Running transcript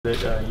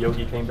that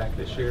Yogi came back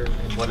this year,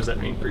 and what does that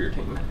mean for your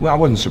team? Well, I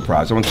wasn't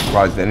surprised. I wasn't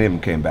surprised that any of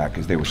them came back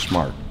because they were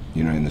smart.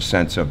 You know, in the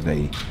sense of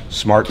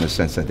smart in the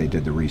sense that they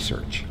did the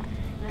research.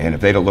 And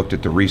if they'd have looked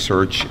at the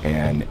research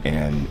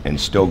and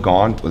still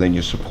gone, well, then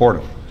you support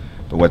them.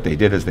 But what they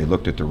did is they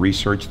looked at the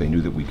research. They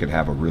knew that we could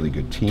have a really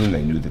good team.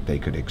 They knew that they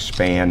could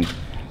expand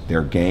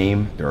their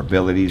game, their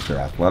abilities, their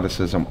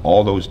athleticism,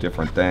 all those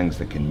different things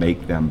that can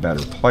make them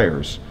better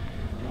players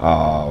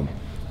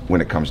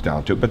when it comes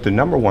down to it. But the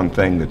number one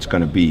thing that's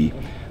going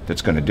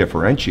to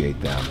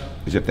differentiate them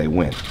is if they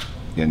win,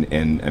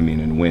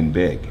 and win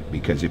big.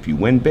 Because if you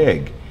win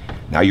big,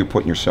 now you're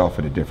putting yourself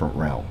in a different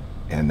realm,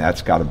 and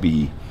that's got to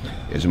be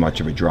as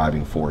much of a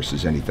driving force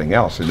as anything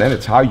else. And then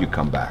it's how you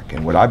come back.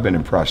 And what I've been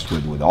impressed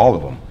with all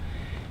of them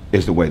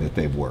is the way that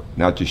they've worked.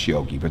 Not just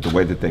Yogi, but the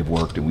way that they've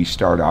worked. And we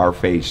start our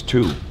phase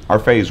 2. Our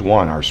phase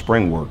 1, our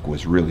spring work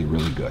was really,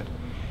 really good.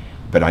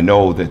 But I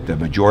know that the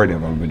majority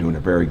of them have been doing a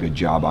very good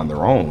job on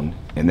their own.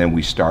 And then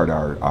we start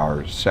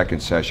our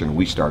second session.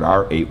 We start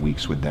our 8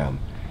 weeks with them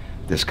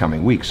this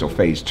coming week. So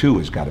phase 2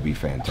 has got to be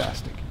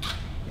fantastic.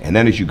 And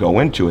then as you go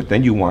into it,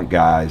 then you want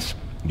guys,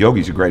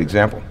 Yogi's a great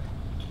example.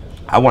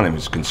 I want him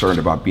as concerned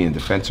about being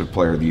Defensive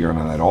Player of the Year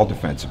on that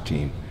all-defensive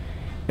team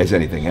as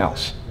anything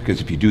else. Because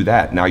if you do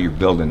that, now you're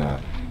building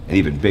an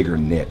even bigger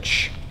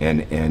niche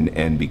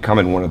and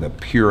becoming one of the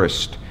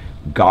purest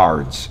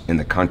guards in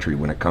the country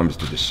when it comes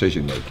to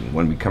decision-making,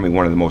 when becoming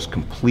one of the most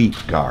complete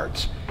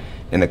guards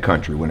in the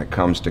country when it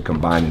comes to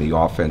combining the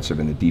offensive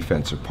and the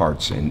defensive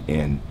parts.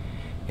 And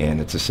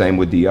it's the same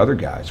with the other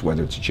guys,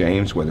 whether it's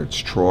James, whether it's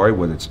Troy,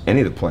 whether it's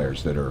any of the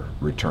players that are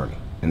returning.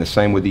 And the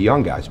same with the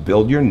young guys.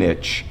 Build your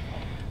niche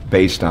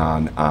based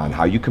on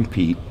how you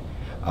compete,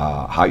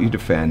 how you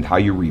defend, how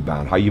you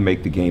rebound, how you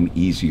make the game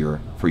easier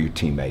for your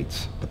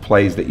teammates, the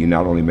plays that you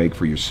not only make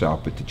for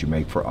yourself but that you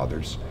make for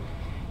others,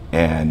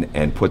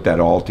 and put that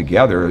all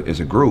together as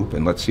a group,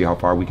 and let's see how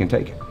far we can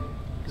take it.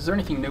 Is there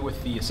anything new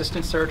with the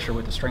assistant search or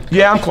with the strength?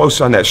 Yeah, I'm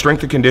close on that.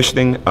 Strength and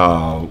conditioning,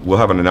 we'll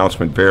have an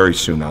announcement very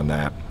soon on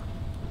that.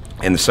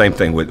 And the same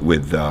thing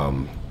with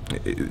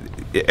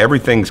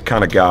everything's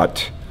kind of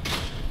got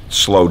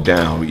slowed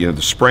down. You know,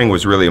 the spring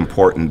was really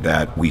important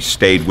that we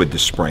stayed with the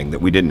spring, that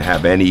we didn't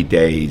have any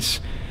days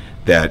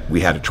that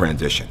we had a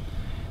transition.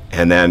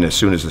 And then as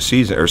soon as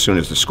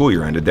the school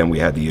year ended, then we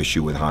had the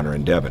issue with Hunter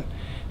and Devin.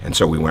 And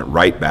so we went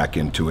right back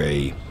into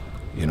a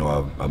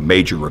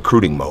major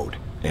recruiting mode.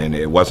 And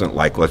it wasn't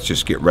like, let's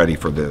just get ready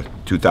for the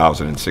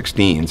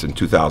 2016s and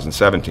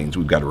 2017s.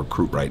 We've got to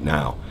recruit right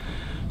now.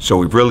 So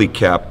we've really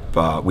kept,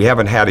 we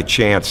haven't had a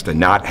chance to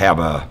not have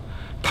a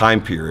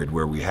time period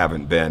where we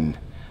haven't been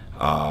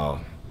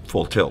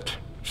full tilt,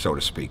 so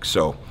to speak.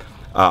 So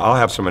I'll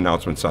have some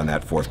announcements on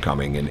that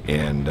forthcoming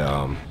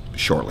and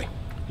shortly.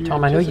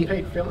 Tom, I know you.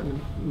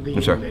 Do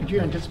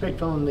you anticipate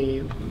filling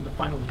the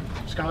final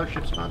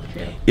scholarship spot that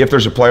you have? If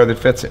there's a player that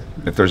fits it.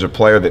 If there's a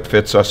player that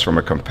fits us from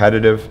a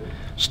competitive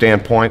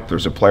standpoint,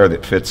 there's a player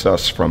that fits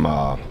us from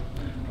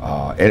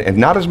and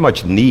not as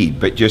much need,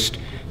 but just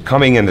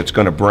coming in that's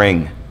going to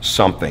bring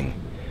something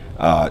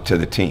to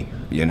the team,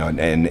 you know,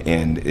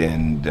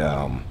 and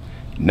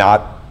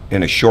not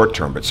in a short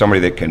term, but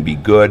somebody that can be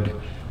good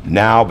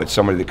now, but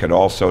somebody that could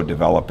also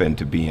develop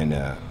into being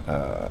an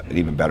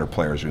even better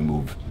player as we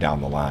move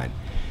down the line.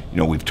 You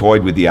know, we've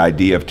toyed with the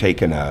idea of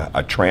taking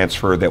a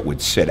transfer that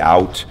would sit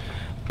out,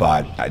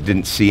 but I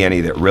didn't see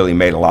any that really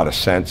made a lot of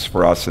sense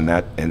for us in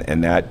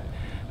that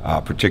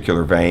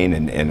particular vein,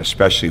 and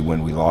especially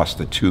when we lost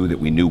the 2 that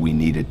we knew we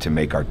needed to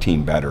make our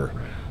team better,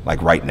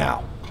 like right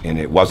now. And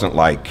it wasn't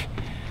like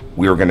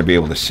we were going to be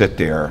able to sit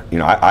there. You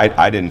know,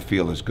 I didn't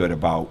feel as good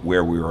about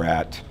where we were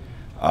at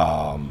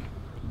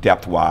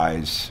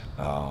depth-wise,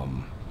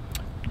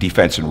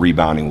 defense and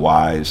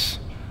rebounding-wise,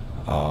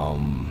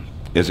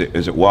 as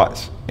it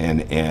was,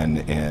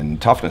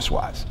 and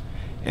toughness-wise.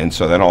 And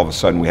so then all of a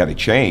sudden we had a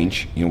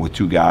change, you know, with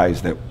 2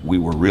 guys that we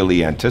were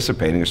really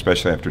anticipating,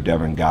 especially after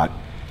Devin got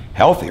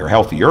healthier.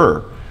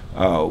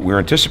 We were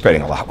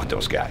anticipating a lot with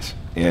those guys,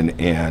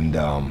 and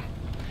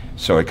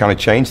so it kind of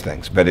changed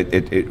things. But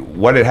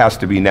what it has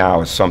to be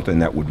now is something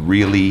that would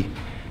really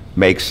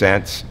make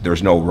sense.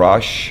 There's no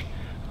rush.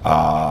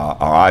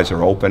 Our eyes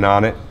are open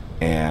on it,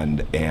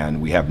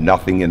 and we have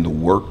nothing in the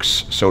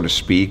works, so to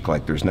speak.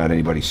 Like there's not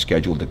anybody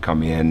scheduled to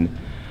come in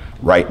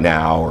right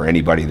now, or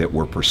anybody that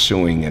we're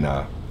pursuing in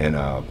a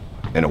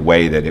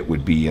way that it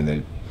would be in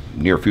the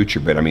near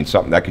future. But I mean,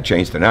 something that could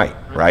change tonight,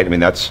 right? I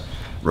mean,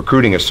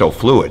 recruiting is so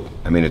fluid.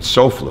 I mean, it's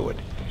so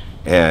fluid,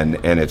 and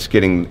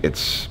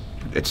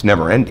it's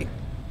never ending,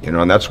 you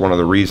know. And that's one of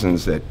the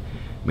reasons that,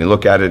 I mean,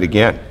 look at it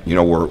again. You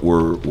know,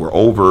 we're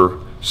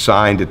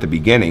over-signed at the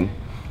beginning,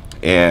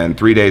 and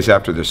 3 days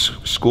after the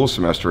school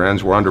semester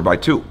ends, we're under by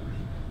 2.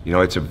 You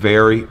know, it's a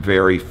very,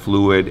 very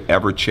fluid,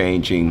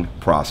 ever-changing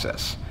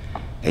process,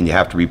 and you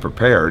have to be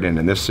prepared. And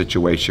in this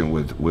situation,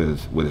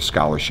 with a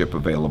scholarship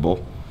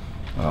available,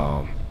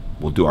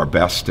 we'll do our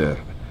best to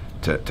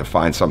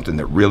find something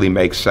that really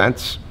makes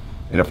sense,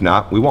 and if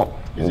not, we won't.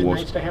 Is it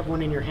nice to have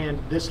one in your hand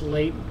this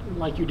late,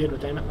 like you did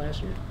with Emmett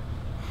last year?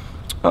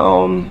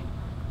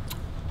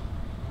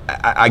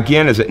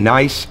 again, is it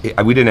nice?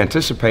 We didn't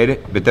anticipate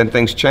it, but then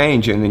things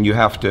change, and then you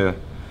have to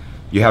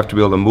be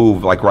able to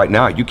move. Like right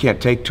now, you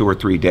can't take 2 or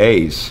 3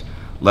 days,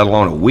 let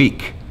alone a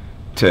week,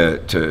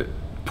 to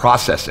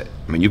process it.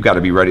 I mean, you've got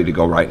to be ready to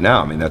go right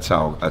now. I mean, that's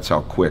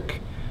how quick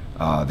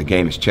the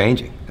game is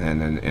changing,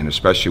 and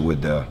especially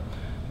with the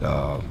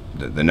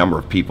number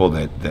of people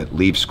that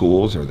leave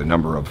schools, or the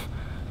number of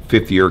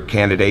fifth-year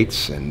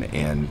candidates,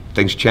 and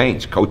things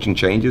change. Coaching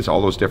changes,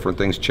 all those different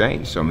things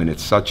change. So I mean,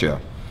 it's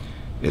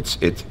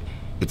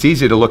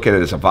easy to look at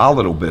it as a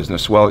volatile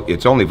business. Well,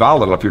 it's only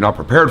volatile if you're not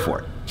prepared for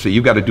it. So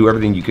you've got to do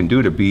everything you can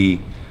do to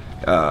be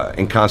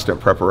in constant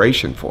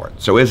preparation for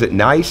it. So is it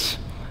nice?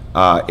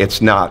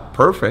 It's not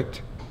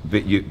perfect,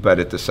 but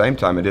at the same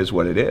time, it is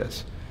what it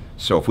is.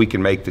 So if we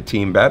can make the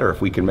team better,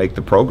 if we can make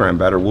the program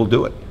better, we'll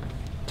do it.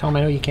 Tom,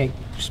 I know you can't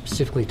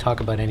specifically talk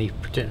about any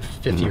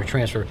fifth-year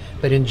transfer,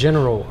 but in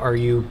general, are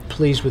you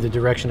pleased with the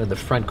direction of the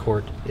front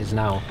court is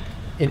now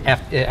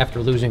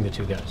after losing the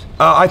 2 guys?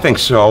 I think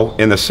so,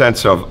 in the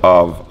sense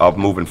of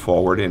moving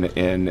forward.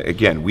 And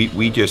again, we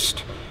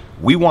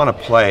want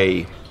to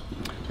play.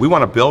 We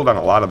want to build on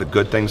a lot of the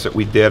good things that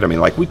we did. I mean,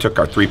 like we took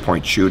our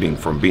three-point shooting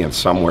from being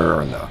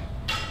somewhere in the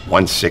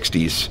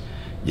 160s,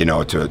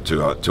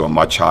 to a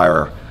much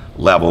higher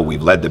level.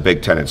 We've led the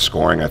Big Ten in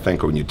scoring, I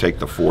think, when you take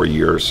the 4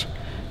 years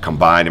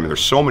combined. I mean,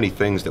 there's so many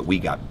things that we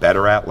got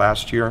better at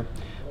last year,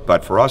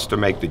 but for us to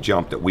make the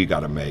jump that we got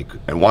to make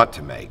and want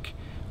to make,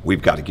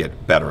 we've got to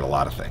get better at a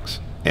lot of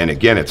things. And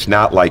again, it's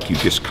not like you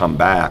just come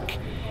back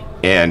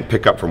and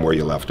pick up from where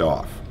you left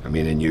off. I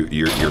mean, and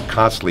you're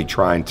constantly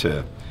trying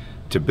to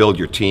build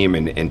your team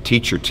and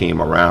teach your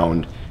team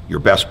around your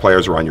best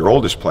players, around your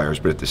oldest players,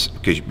 but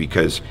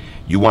because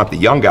you want the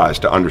young guys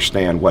to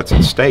understand what's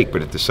at stake,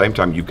 but at the same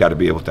time, you've got to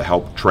be able to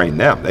help train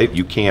them.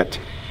 You can't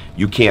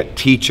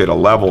teach at a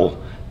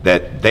level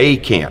that they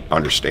can't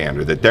understand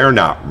or that they're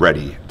not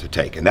ready to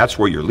take. And that's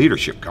where your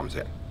leadership comes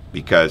in,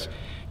 because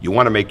you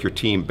want to make your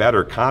team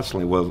better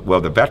constantly. Well,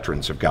 the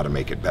veterans have got to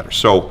make it better.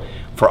 So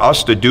for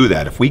us to do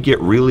that, if we get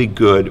really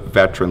good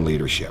veteran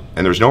leadership,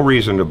 and there's no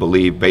reason to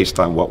believe based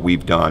on what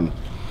we've done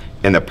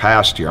in the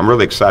past year, I'm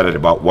really excited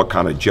about what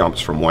kind of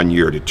jumps from 1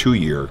 year to 2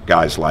 year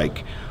guys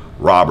like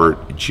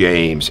Robert,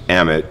 James,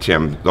 Emmett,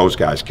 Tim, those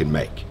guys can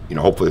make.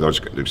 Hopefully there's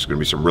going to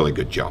be some really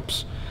good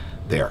jumps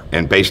there.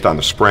 And based on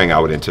the spring, I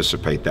would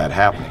anticipate that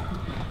happening.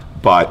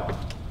 But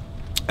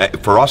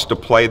for us to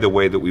play the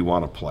way that we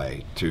want to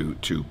play, to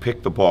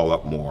pick the ball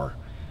up more,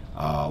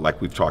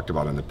 like we've talked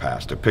about in the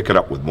past, to pick it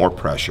up with more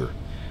pressure,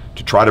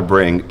 to try to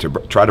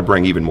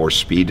bring even more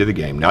speed to the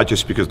game, not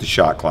just because the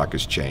shot clock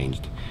has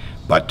changed,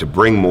 but to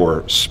bring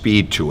more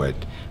speed to it,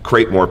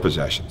 create more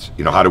possessions.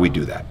 How do we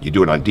do that? You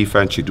do it on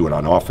defense, you do it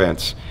on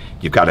offense.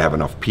 You've got to have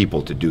enough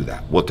people to do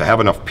that. Well, to have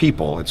enough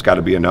people, it's got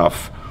to be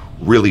enough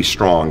really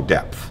strong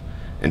depth.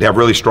 And to have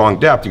really strong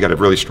depth, you got to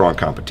have really strong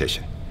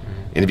competition.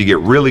 And if you get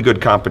really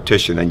good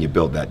competition, then you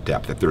build that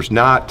depth. If there's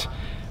not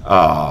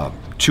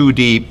too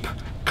deep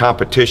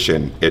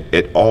competition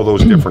at all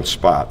those different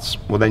spots,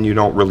 well, then you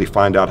don't really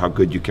find out how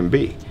good you can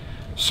be.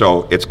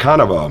 So it's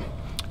kind of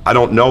I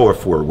don't know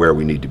if we're where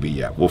we need to be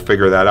yet. We'll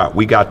figure that out.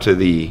 We got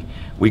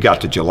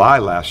to July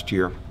last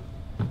year,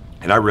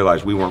 and I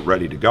realized we weren't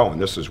ready to go.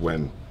 And this is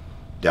when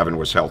Devin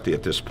was healthy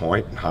at this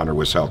point, and Hunter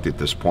was healthy at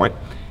this point,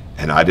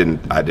 and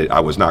I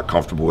was not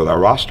comfortable with our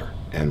roster.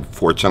 And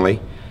fortunately,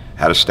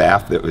 had a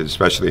staff that was,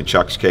 especially in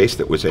Chuck's case,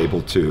 that was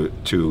able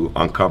to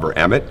uncover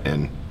Emmett,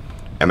 and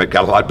Emmett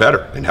got a lot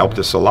better and helped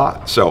us a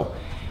lot. So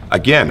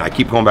again, I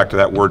keep going back to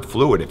that word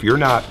fluid. If you're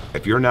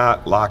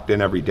not locked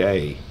in every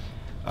day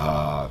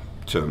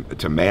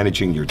to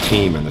managing your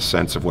team in the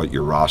sense of what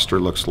your roster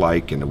looks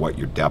like and what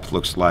your depth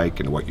looks like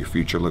and what your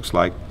future looks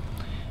like,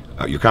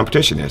 your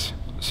competition is.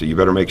 So you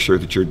better make sure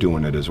that you're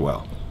doing it as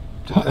well.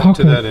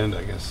 To that end,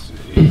 I guess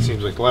it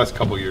seems like the last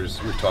couple of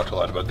years we've talked a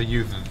lot about the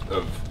youth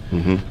of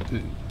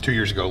 2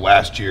 years ago,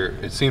 last year.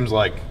 It seems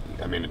like,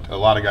 I mean, a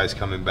lot of guys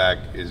coming back,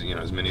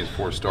 as many as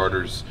 4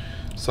 starters.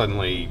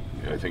 Suddenly,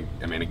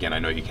 again, I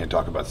know you can't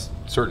talk about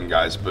certain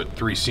guys, but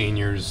 3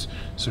 seniors,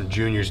 some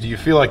juniors. Do you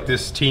feel like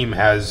this team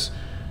has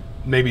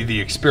maybe the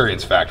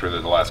experience factor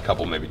that the last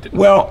couple maybe didn't?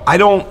 Well, I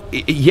don't.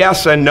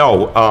 Yes and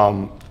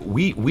no.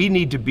 We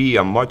need to be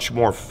a much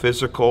more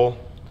physical.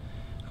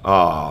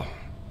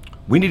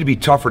 We need to be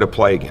tougher to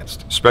play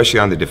against, especially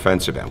on the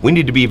defensive end. We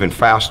need to be even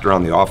faster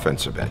on the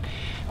offensive end.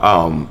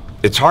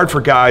 It's hard for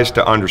guys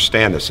to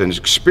understand this, and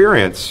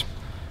experience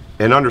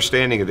and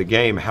understanding of the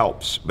game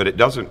helps, but it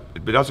doesn't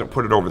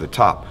put it over the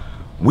top.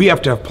 We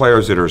have to have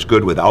players that are as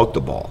good without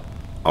the ball,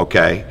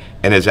 okay,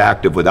 and as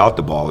active without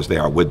the ball as they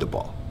are with the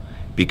ball.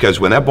 Because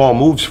when that ball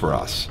moves for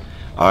us,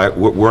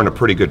 we're in a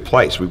pretty good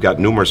place. We've got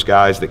numerous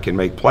guys that can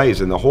make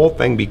plays, and the whole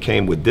thing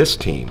became with this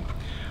team,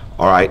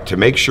 all right, to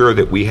make sure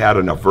that we had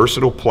enough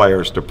versatile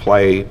players to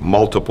play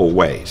multiple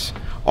ways,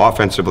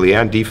 offensively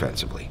and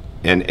defensively,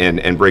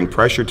 and bring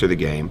pressure to the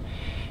game,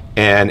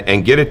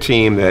 and get a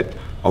team that,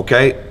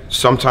 okay,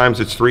 sometimes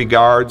it's 3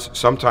 guards,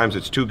 sometimes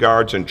it's 2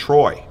 guards, and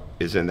Troy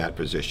is in that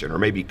position, or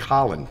maybe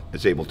Colin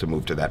is able to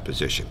move to that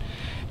position.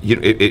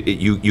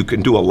 you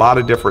can do a lot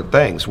of different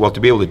things. Well, to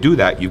be able to do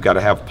that, you've got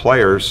to have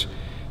players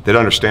that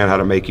understand how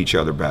to make each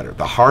other better.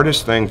 The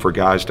hardest thing for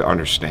guys to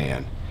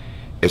understand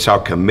is how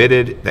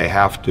committed they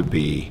have to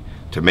be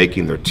to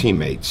making their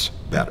teammates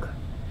better.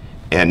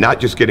 And not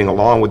just getting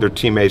along with their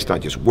teammates,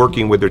 not just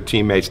working with their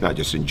teammates, not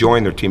just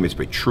enjoying their teammates,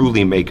 but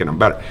truly making them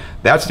better.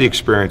 That's the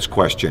experience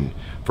question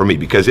for me,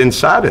 because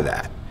inside of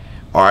that,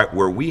 all right,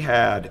 where we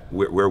had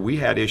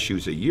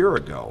issues a year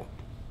ago,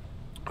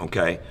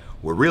 okay,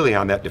 we're really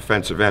on that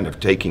defensive end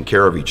of taking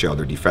care of each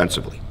other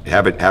defensively,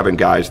 having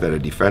guys that are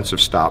defensive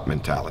stop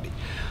mentality.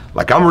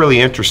 Like, I'm really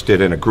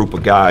interested in a group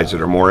of guys that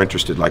are more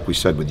interested, like we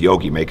said with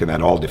Yogi, making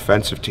that all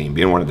defensive team,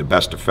 being one of the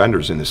best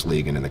defenders in this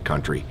league and in the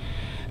country,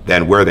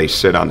 than where they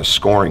sit on the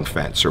scoring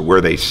fence or where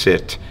they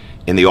sit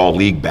in the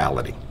all-league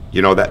balloting.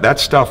 You know, that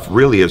stuff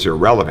really is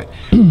irrelevant.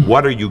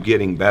 What are you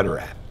getting better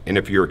at? And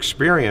if your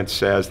experience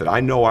says that I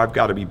know I've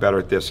got to be better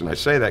at this, and I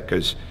say that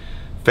because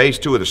phase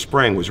 2 of the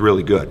spring was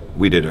really good.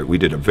 We did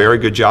a very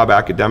good job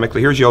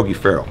academically. Here's Yogi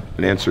Ferrell,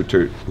 an answer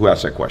to who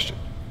asked that question.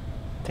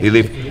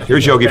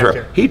 Here's Yogi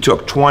Ferrell. He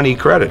took 20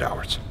 credit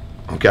hours,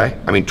 okay?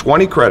 I mean,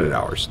 20 credit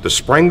hours. The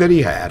spring that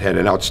he had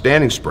an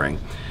outstanding spring.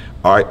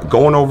 All right,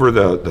 going over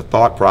the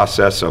thought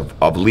process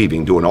of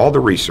leaving, doing all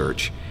the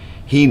research,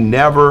 he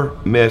never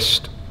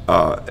missed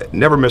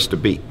a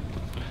beat.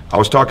 I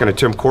was talking to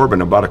Tim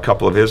Corbin about a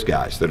couple of his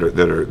guys that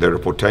are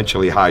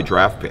potentially high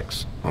draft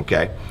picks,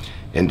 okay,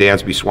 and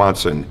Dansby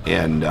Swanson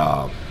and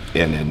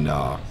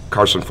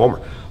Carson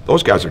Fulmer.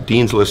 Those guys are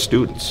Dean's List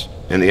students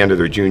in the end of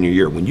their junior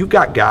year. When you've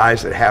got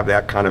guys that have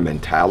that kind of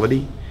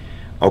mentality,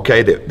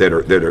 okay, that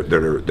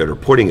are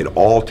putting it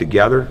all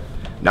together,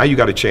 now you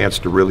got a chance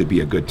to really be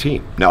a good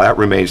team. Now that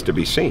remains to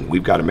be seen.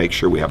 We've got to make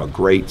sure we have a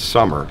great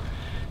summer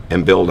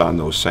and build on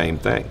those same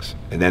things.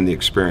 And then the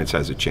experience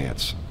has a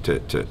chance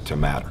to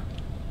matter.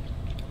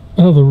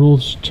 I know the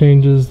rules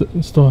changes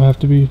that still have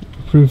to be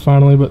approved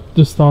finally, but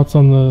just thoughts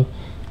on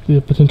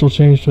the potential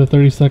change to a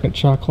 30-second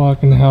shot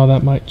clock and how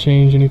that might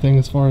change anything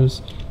as far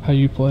as how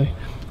you play.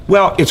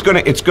 Well,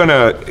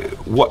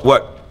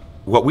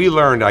 what we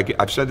learned,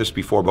 I've said this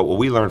before, but what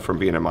we learned from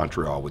being in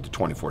Montreal with the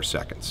 24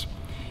 seconds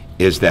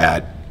is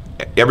that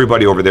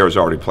everybody over there is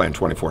already playing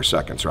 24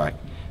 seconds, right?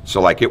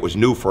 So like it was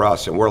new for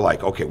us, and we're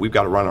like, okay, we've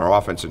got to run our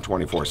offense in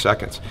 24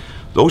 seconds.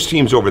 Those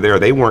teams over there,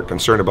 they weren't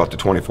concerned about the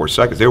 24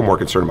 seconds. They were more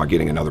concerned about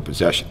getting another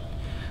possession.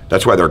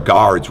 That's why their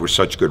guards were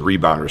such good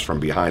rebounders from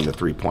behind the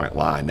three-point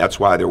line. That's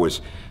why there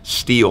was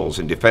steals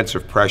and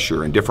defensive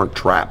pressure and different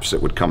traps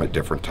that would come at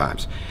different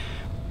times.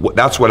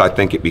 That's what I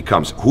think it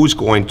becomes. Who's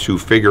going to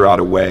figure out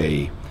a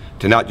way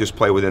to not just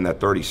play within that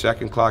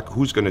 30-second clock?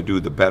 Who's going to do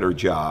the better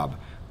job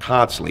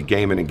constantly,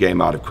 game in and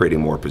game out, of creating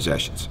more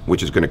possessions,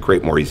 which is going to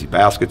create more easy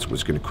baskets,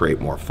 which is going to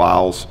create more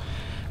fouls,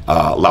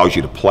 allows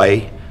you to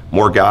play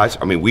more guys.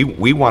 I mean,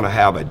 we want to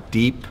have a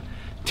deep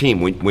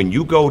team. When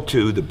you go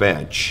to the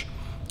bench,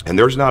 and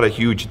there's not a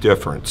huge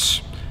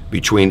difference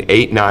between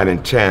 8, 9,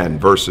 and 10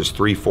 versus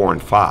 3, 4,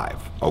 and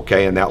 5,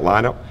 okay, in that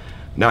lineup,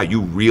 now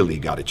you really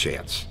got a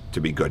chance to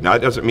be good. Now, it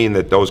doesn't mean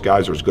that those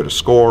guys are as good as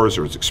scorers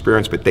or as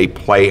experienced, but they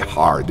play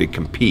hard, they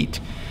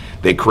compete,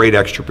 they create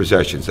extra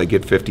possessions, they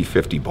get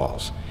 50-50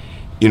 balls.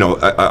 You know,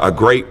 a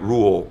great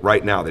rule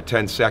right now, the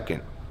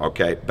 10-second,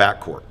 okay,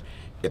 backcourt.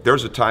 If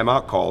there's a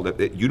timeout called,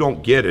 you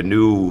don't get a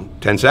new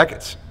 10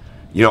 seconds.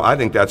 You know, I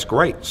think that's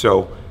great.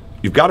 So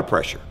you've got to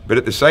pressure, but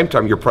at the same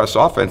time, your press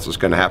offense is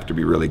going to have to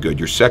be really good.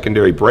 Your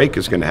secondary break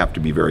is going to have to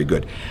be very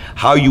good.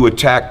 How you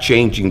attack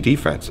changing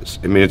defenses.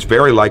 I mean, it's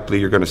very likely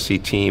you're going to see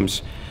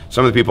teams,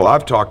 some of the people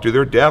I've talked to,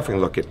 they're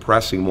definitely looking at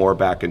pressing more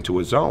back into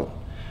a zone,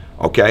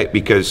 okay,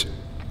 because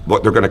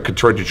what they're going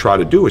to try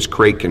to do is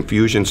create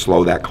confusion,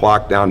 slow that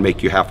clock down,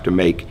 make you have to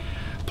make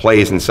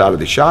plays inside of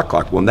the shot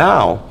clock. Well,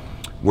 now,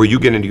 where you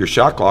get into your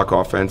shot clock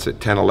offense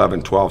at 10,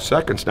 11, 12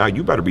 seconds, now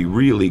you better be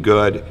really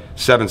good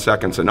 7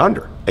 seconds and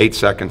under, 8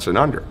 seconds and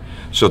under.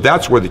 So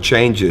that's where the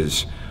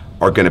changes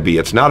are going to be.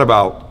 It's not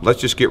about,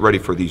 let's just get ready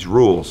for these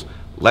rules.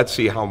 Let's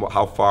see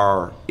how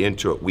far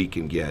into it we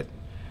can get,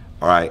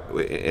 all right,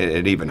 at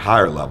an even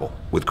higher level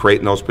with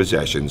creating those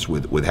possessions,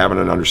 with having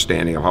an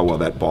understanding of how well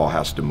that ball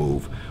has to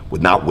move,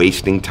 with not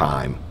wasting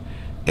time,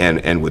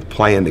 and with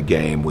playing the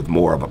game with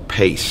more of a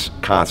pace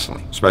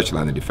constantly, especially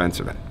on the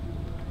defensive end.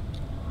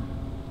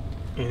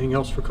 Anything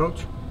else for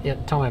Coach? Yeah,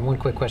 Tom, I have one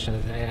quick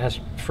question. I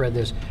asked Fred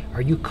this.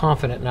 Are you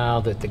confident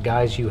now that the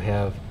guys you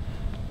have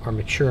are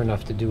mature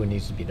enough to do what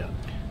needs to be done?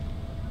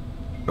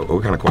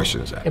 What kind of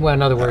question is that? Well,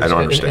 in other words, I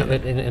don't understand.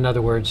 In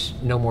other words,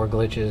 no more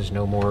glitches,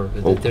 no more.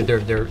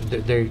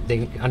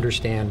 They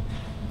understand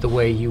the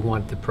way you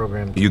want the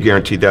program. You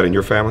guaranteed that in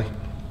your family?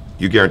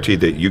 You guaranteed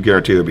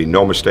there'll be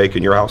no mistake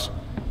in your house?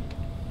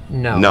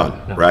 No.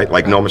 None, no, right?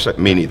 Like no mistake.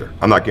 Me neither.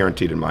 I'm not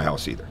guaranteed in my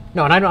house either.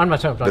 No, and I'm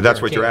not talking about. But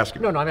that's what you're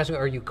asking. No, I'm asking.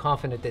 Are you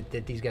confident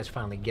that these guys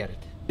finally get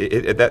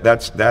it?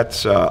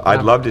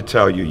 I'd love to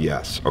tell you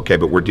yes. Okay,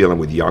 but we're dealing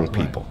with young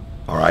people.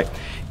 All right,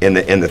 and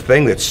the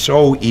thing that's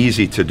so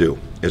easy to do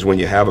is when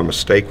you have a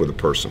mistake with a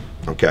person.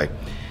 Okay,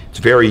 it's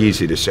very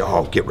easy to say,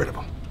 oh, get rid of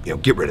them. You know,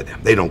 get rid of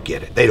them. They don't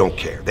get it. They don't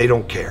care. They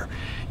don't care.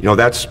 You know,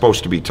 that's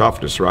supposed to be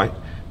toughness, right?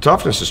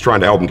 Toughness is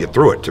trying to help them get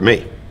through it, to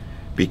me.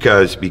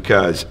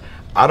 Because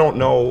I don't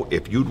know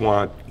if you'd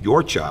want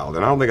your child,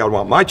 and I don't think I'd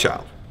want my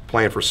child,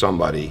 playing for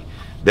somebody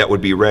that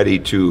would be ready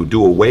to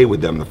do away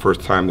with them the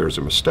first time there's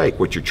a mistake.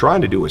 What you're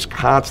trying to do is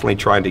constantly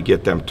trying to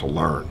get them to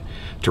learn,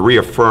 to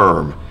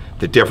reaffirm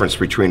the difference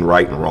between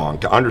right and wrong,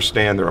 to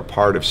understand they're a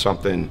part of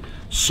something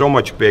so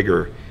much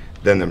bigger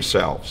than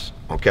themselves,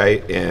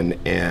 okay?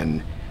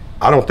 And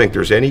I don't think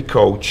there's any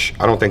coach,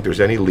 I don't think there's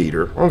any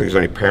leader, I don't think there's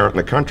any parent in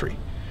the country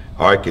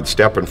I could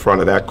step in front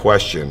of that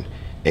question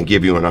and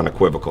give you an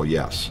unequivocal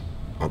yes,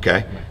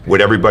 okay?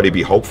 Would everybody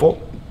be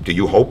hopeful? Do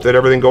you hope that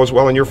everything goes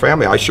well in your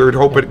family? I sure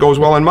hope it goes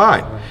well in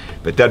mine.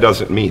 But that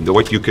doesn't mean that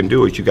what you can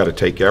do is you got to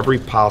take every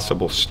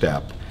possible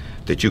step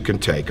that you can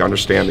take.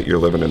 Understand that you're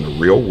living in the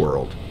real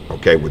world,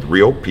 okay, with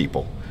real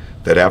people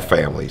that have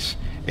families,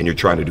 and you're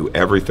trying to do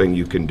everything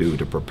you can do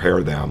to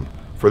prepare them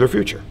for their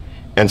future.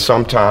 And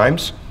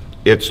sometimes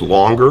it's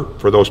longer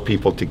for those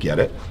people to get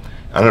it.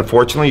 And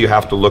unfortunately, you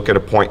have to look at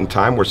a point in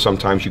time where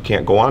sometimes you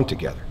can't go on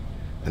together.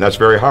 And that's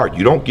very hard.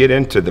 You don't get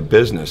into the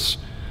business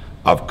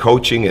of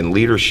coaching and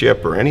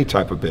leadership or any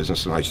type of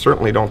business, and I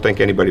certainly don't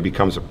think anybody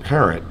becomes a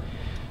parent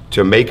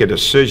to make a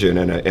decision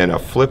in a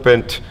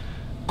flippant,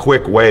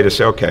 quick way to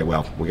say, okay,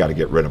 well, we got to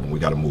get rid of them, we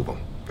got to move them.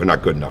 They're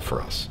not good enough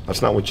for us.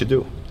 That's not what you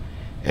do.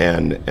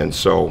 And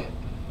so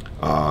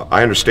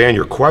I understand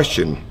your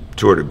question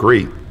to a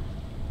degree,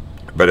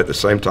 but at the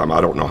same time,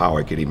 I don't know how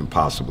I could even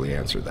possibly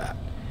answer that.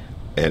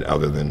 And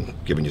other than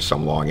giving you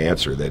some long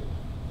answer that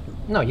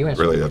No, you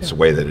answered. really that's the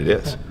way that it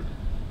is.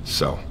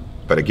 So,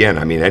 but again,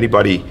 I mean,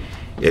 anybody,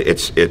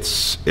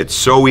 it's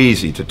so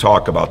easy to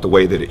talk about the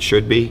way that it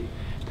should be,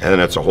 and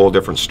then it's a whole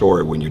different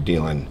story when you're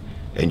dealing,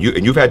 and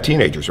you've had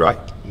teenagers, right?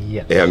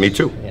 Yes. Yeah, me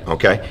too. Yeah.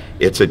 Okay,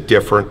 it's a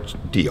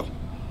different deal,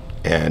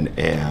 and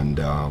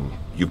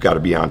you've got to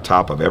be on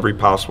top of every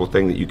possible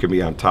thing that you can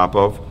be on top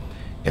of,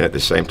 and at the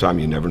same time,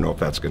 you never know if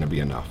that's going to be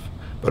enough.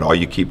 But all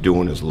you keep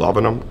doing is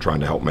loving them, trying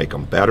to help make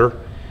them better.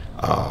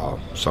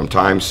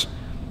 Sometimes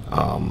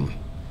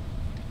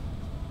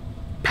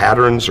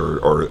patterns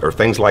or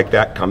things like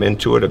that come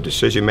into it of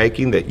decision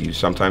making that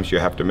sometimes you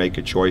have to make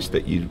a choice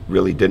that you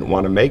really didn't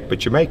want to make,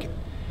 but you make it.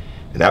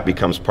 And that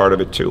becomes part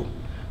of it too.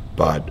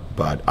 But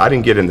I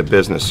didn't get in the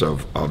business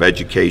of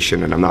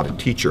education, and I'm not a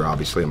teacher,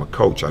 obviously, I'm a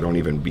coach. I don't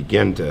even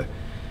begin to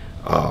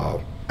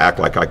act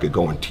like I could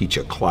go and teach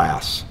a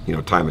class, you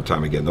know, time and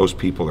time again. Those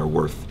people are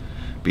worth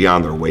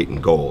beyond their weight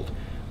in gold.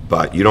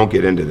 But you don't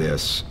get into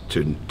this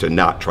to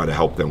not try to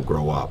help them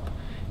grow up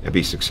and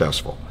be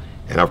successful.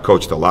 And I've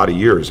coached a lot of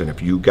years, and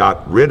if you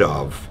got rid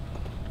of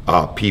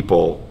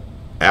people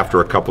after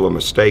a couple of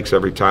mistakes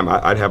every time,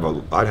 I'd have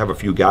a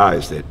few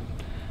guys that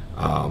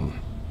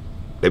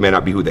they may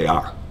not be who they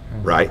are,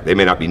 right? They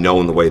may not be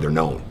known the way they're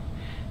known.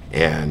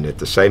 And at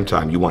the same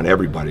time, you want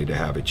everybody to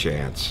have a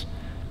chance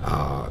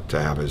to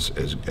have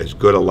as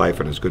good a life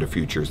and as good a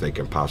future as they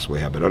can possibly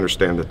have. But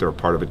understand that they're a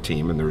part of a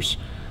team, and there's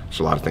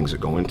a lot of things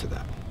that go into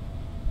that.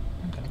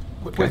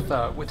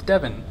 With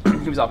Devin,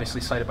 he was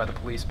obviously cited by the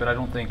police, but I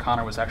don't think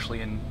Connor was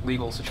actually in any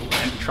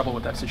trouble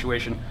with that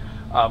situation.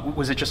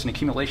 Was it just an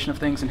accumulation of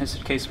things in his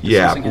case?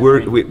 Yeah,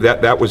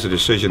 that was a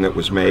decision that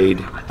was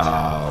made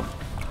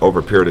over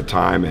a period of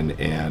time, and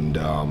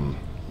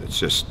it's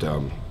just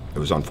it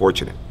was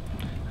unfortunate.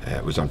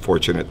 It was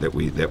unfortunate that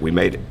we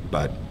made it,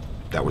 but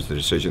that was the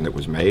decision that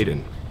was made,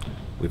 and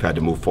we've had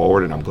to move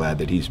forward. And I'm glad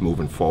that he's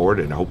moving forward,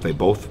 and I hope they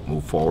both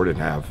move forward and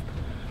have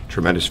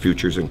tremendous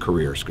futures and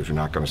careers, because we're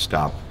not going to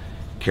stop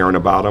caring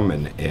about them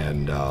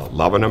and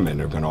loving them, and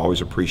they're going to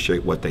always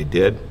appreciate what they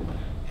did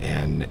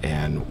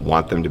and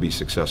want them to be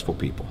successful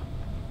people.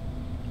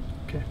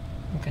 Okay.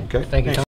 Thank you, Tom.